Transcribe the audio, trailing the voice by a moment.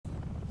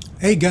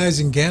Hey guys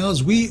and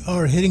gals, we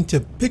are heading to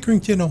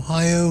Pickerington,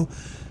 Ohio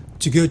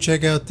to go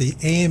check out the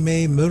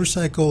AMA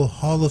Motorcycle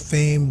Hall of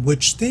Fame,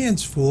 which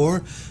stands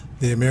for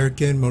the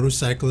American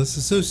Motorcyclists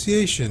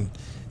Association.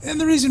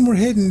 And the reason we're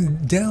heading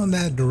down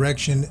that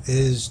direction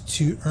is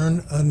to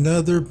earn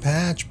another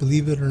patch,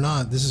 believe it or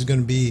not. This is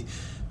going to be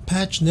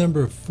patch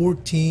number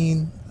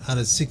 14 out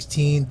of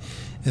 16,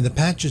 and the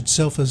patch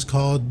itself is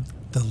called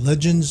The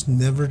Legends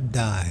Never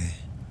Die.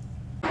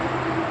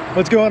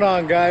 What's going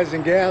on, guys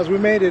and gals? We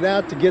made it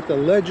out to get the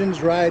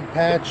Legends Ride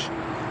patch,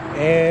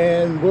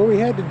 and what we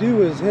had to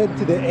do is head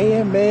to the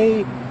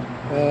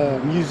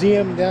AMA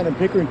museum down in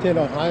Pickerington,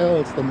 Ohio.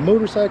 It's the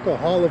Motorcycle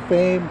Hall of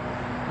Fame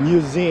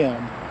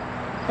Museum.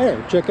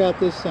 Here, check out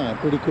this sign.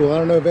 Pretty cool. I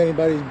don't know if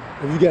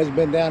you guys have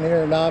been down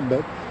here or not,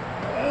 but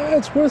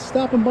it's worth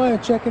stopping by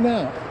and checking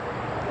out.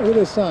 Look at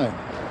this sign.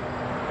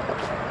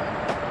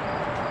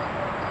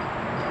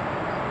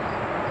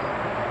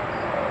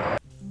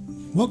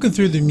 Walking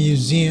through the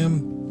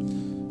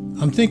museum,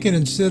 I'm thinking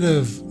instead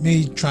of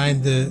me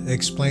trying to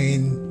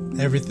explain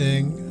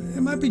everything, it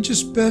might be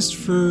just best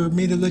for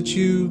me to let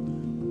you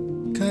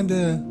kind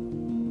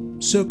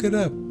of soak it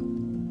up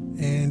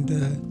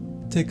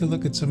and take a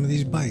look at some of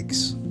these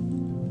bikes.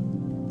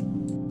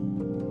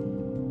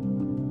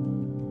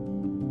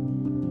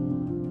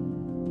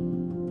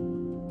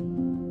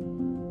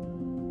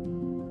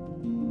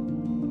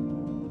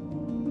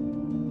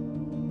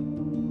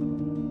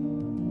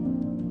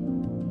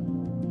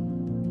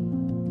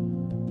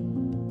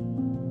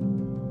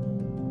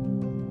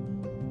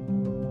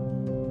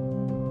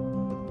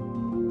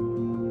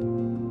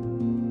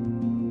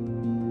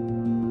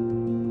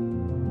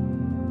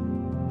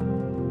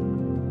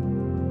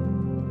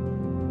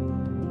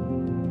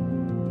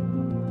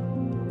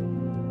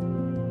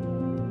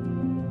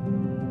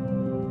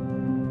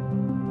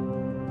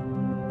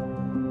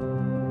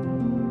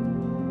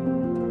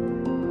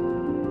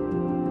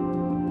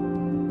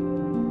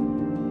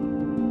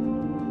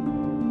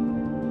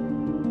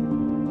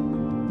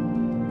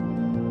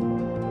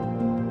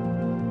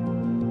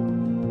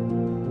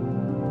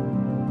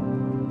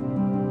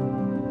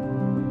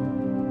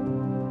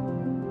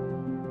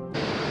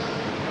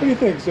 What do you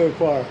think so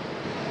far?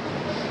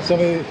 Some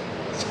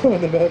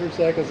of the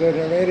motorcycles in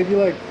here, man. If you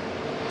like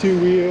 2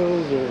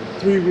 wheels or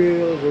 3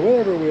 wheels or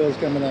whatever wheels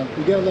coming up,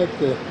 you gotta like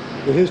the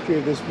history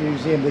of this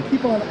museum. They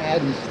keep on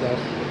adding stuff.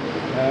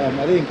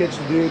 I didn't catch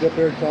the dude up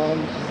there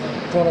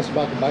telling us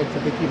about the bikes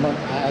that they keep on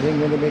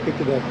adding when they make it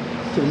to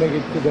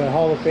the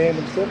Hall of Fame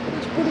and stuff. But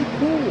it's pretty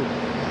cool.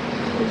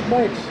 These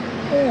bikes,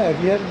 yeah.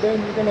 If you haven't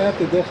been, you're gonna have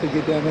to definitely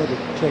get down there to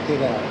check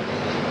it out.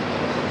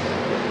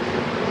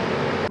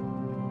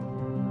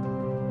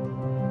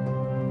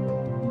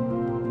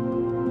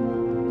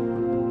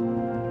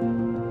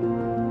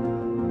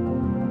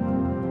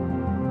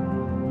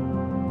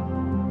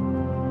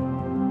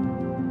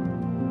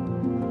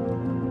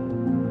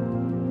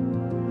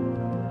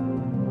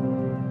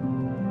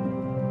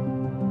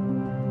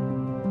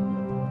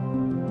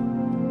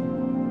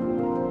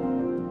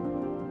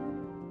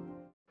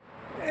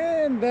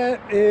 And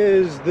that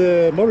is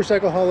the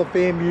Motorcycle Hall of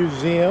Fame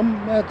Museum.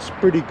 That's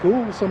pretty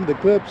cool. Some of the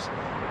clips.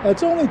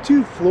 It's only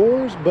 2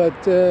 floors, but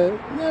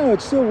no,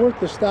 it's still worth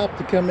the stop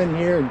to come in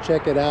here and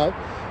check it out.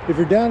 If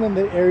you're down in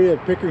the area of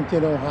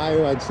Pickerington,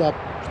 Ohio, I'd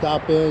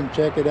stop in,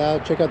 check it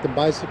out, check out the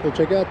bicycle,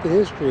 check out the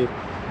history.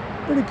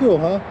 Pretty cool,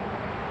 huh?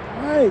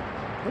 All right,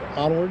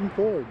 onward and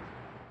forward.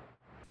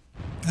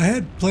 I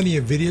had plenty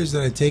of videos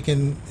that I'd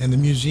taken in the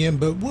museum,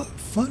 but what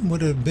fun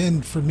would it have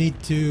been for me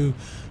to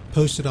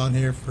post it on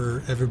here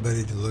for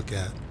everybody to look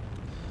at.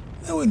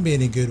 That wouldn't be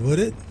any good, would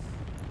it?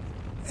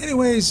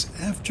 Anyways,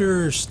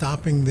 after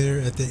stopping there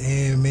at the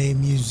AMA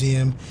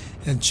museum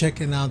and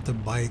checking out the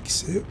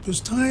bikes, it was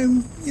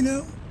time,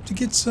 to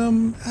get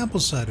some apple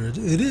cider.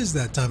 It is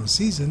that time of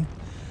season.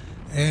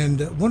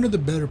 And one of the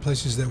better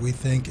places that we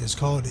think is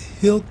called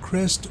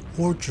Hillcrest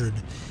Orchard.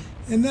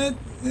 And that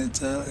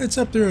it's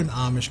up there in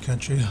Amish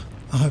country,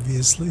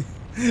 obviously.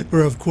 Or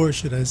of course,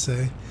 should I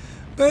say.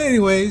 But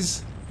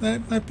anyways,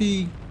 that might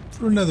be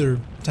for another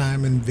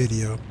time in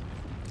video.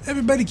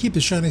 Everybody keep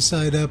the shiny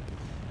side up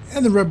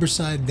and the rubber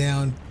side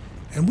down,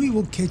 and we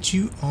will catch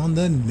you on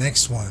the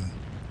next one.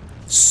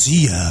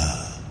 See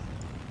ya.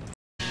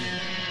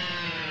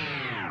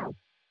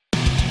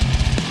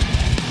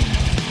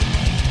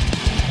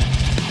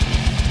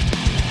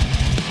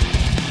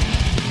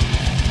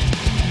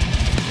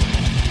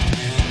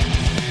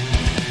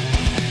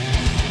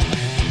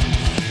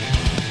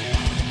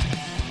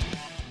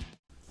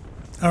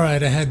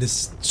 Alright, I had to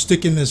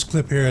stick in this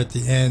clip here at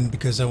the end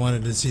because I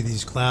wanted to see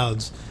these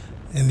clouds.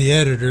 In the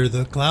editor,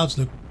 the clouds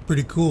look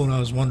pretty cool, and I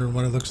was wondering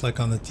what it looks like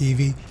on the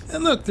TV.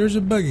 And look, there's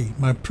a buggy,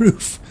 my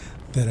proof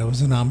that I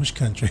was in Amish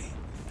country.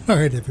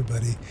 Alright,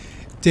 everybody,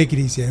 take it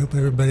easy. I hope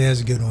everybody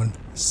has a good one.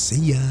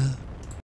 See ya.